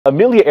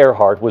Amelia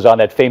Earhart was on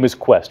that famous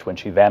quest when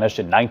she vanished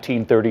in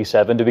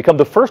 1937 to become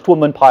the first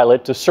woman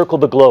pilot to circle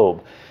the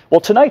globe.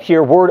 Well, tonight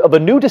here, word of a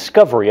new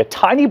discovery, a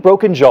tiny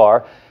broken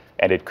jar,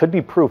 and it could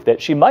be proof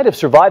that she might have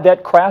survived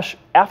that crash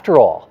after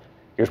all.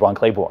 Here's Ron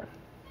Claiborne.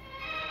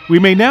 We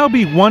may now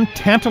be one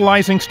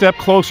tantalizing step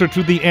closer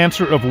to the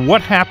answer of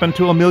what happened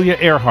to Amelia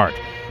Earhart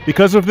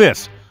because of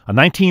this, a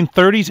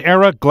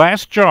 1930s-era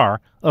glass jar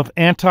of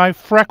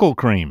anti-freckle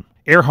cream.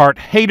 Earhart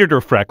hated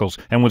her freckles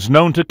and was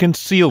known to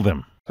conceal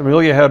them.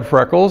 Amelia had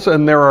freckles,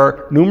 and there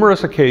are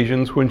numerous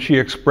occasions when she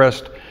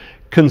expressed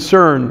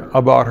concern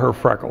about her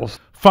freckles.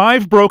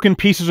 5 broken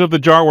pieces of the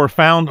jar were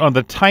found on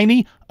the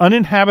tiny,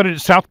 uninhabited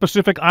South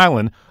Pacific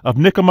island of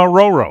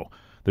Nikumaroro.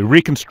 The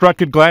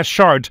reconstructed glass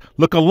shards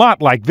look a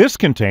lot like this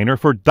container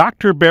for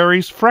Dr.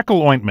 Barry's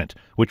freckle ointment,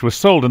 which was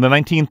sold in the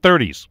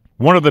 1930s.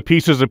 One of the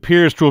pieces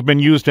appears to have been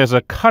used as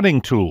a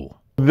cutting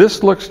tool.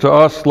 This looks to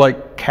us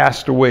like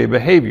castaway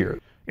behavior.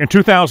 In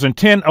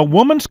 2010, a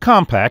woman's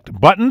compact,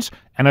 buttons,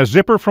 and a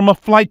zipper from a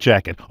flight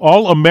jacket,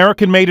 all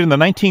American-made in the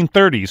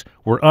 1930s,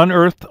 were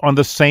unearthed on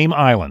the same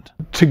island.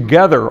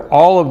 Together,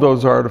 all of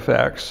those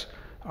artifacts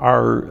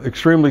are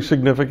extremely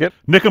significant.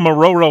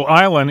 Nikumaroro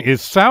Island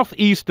is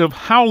southeast of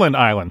Howland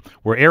Island,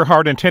 where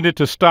Earhart intended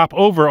to stop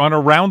over on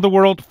a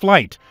round-the-world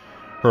flight.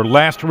 Her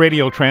last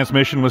radio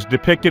transmission was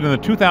depicted in the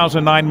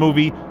 2009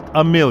 movie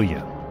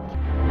Amelia.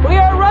 We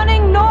are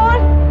running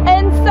north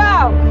and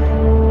south.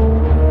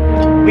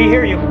 We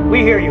hear you. We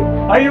hear you.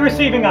 Are you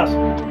receiving us?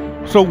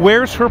 So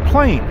where's her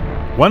plane?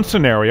 One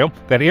scenario,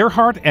 that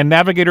Earhart and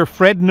navigator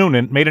Fred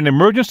Noonan made an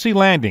emergency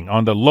landing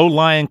on the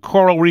low-lying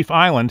Coral Reef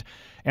Island,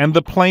 and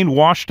the plane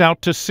washed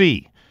out to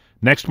sea.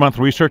 Next month,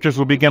 researchers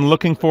will begin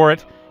looking for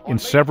it in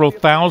several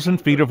thousand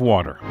feet of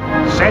water.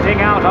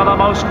 Setting out on the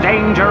most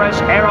dangerous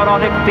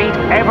aeronautic feat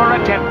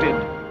ever attempted.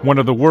 One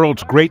of the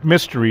world's great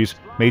mysteries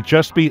may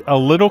just be a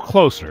little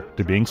closer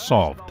to being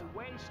solved.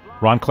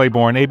 Ron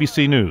Claiborne,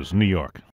 ABC News, New York.